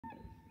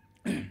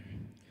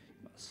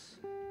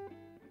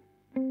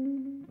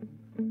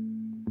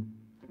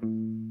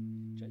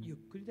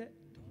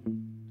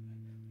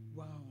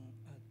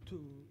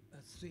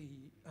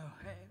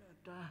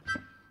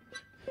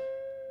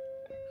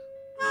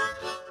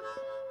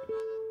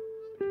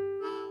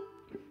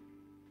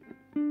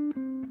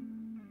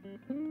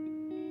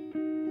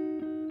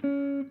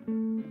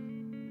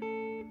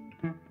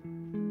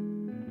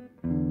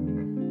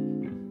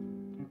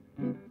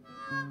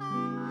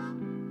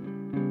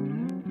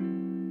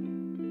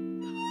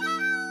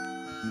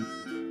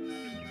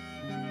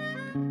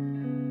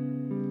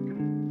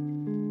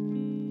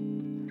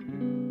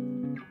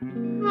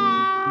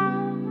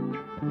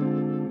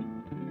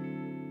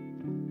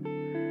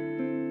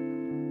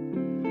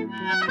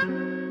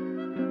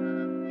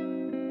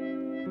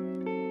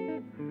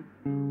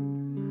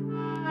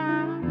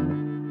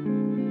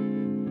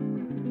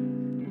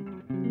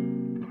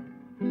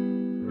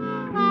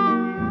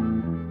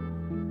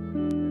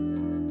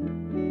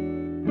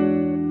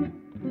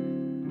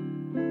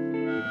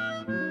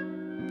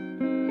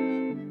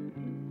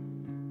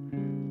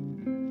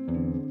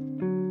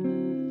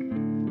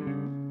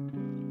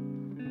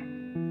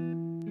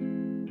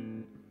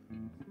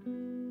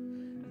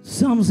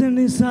something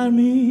inside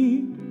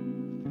me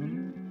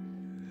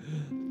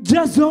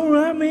just don't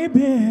let me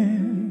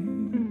be.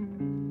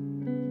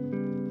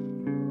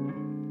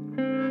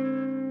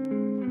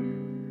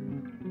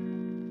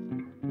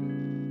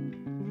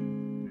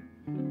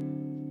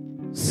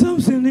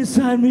 Something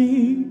inside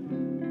me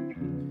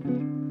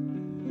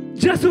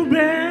just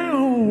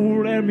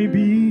don't let me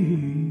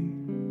be.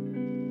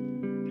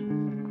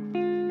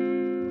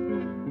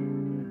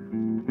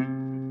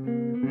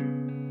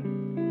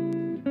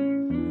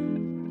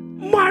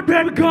 My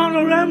baby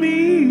gonna let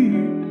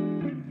me.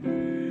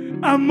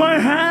 I'm my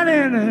head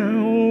in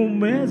a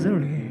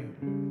misery.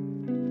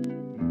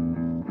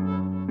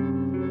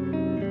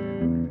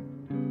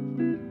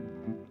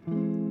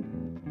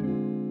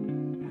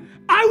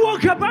 I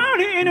woke up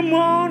early in the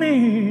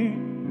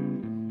morning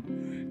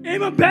in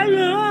my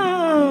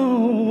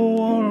bedroom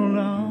all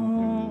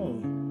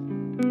alone.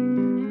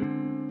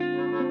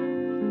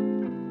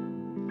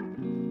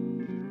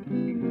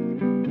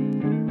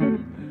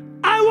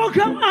 I woke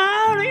up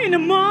early in the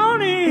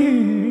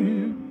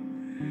morning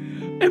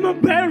in my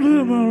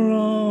bedroom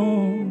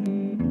alone.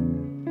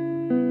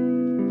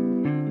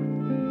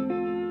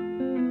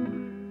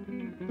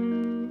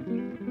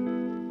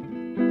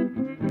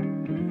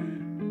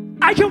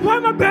 I can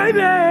find my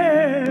baby.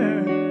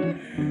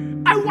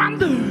 I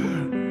wonder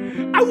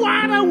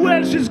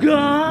where she's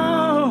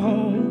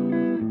gone.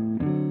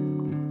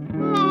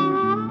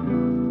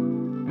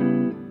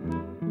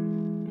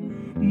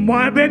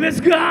 My baby's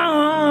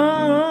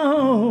gone.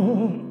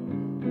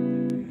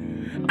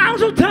 I'm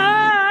so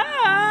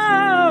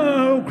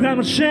tired,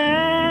 crying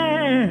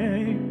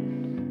shame.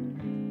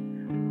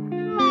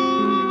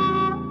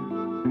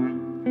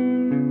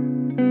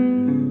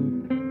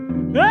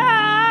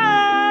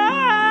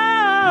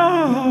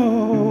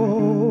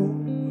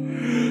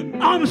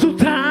 I'm so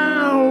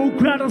tired,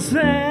 crying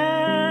shame.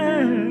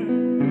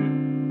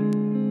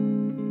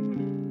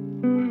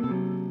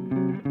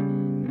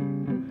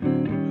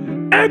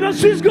 Ever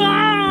she's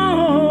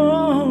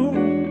gone,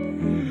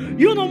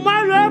 you know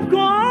my love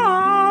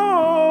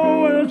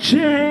gone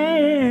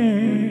change.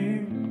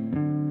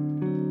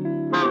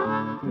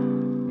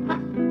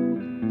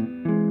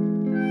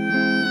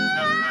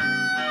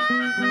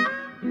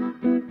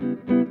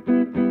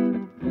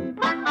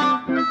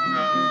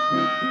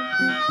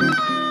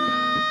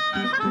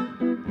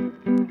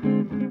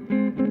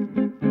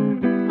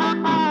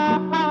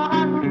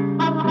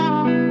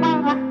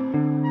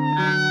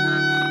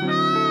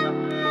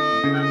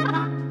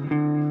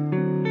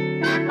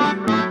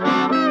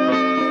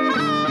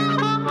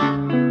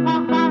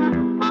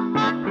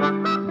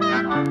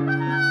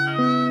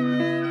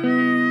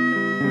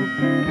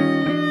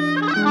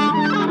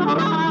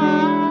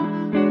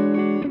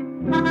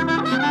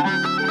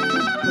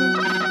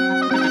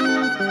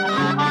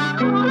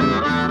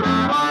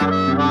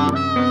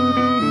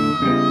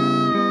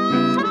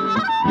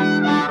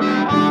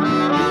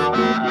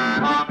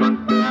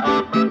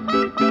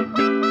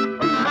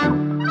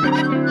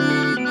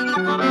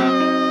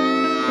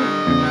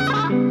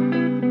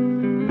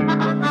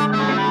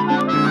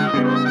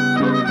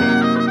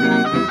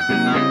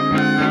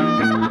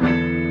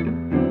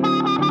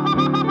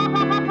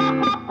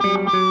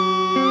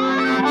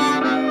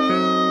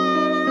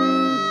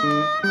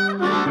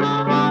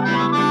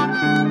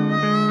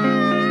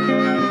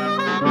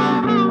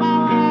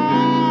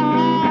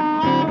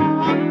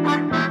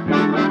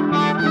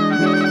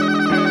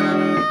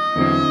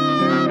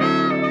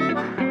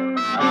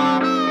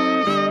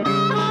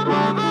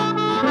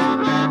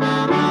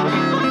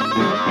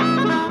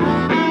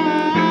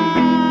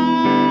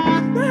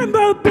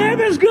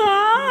 Baby's gone.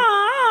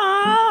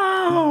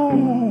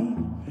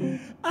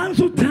 I'm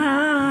so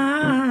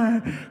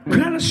tired,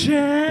 kind of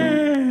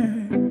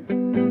shame.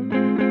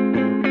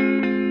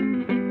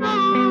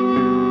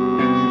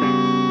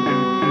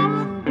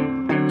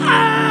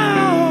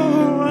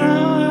 Oh,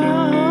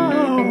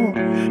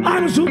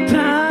 I'm so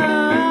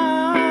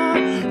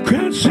tired,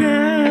 kind of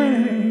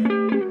shame.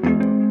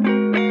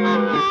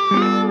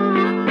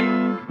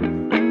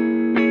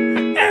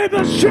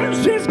 Ever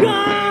since she's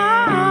gone.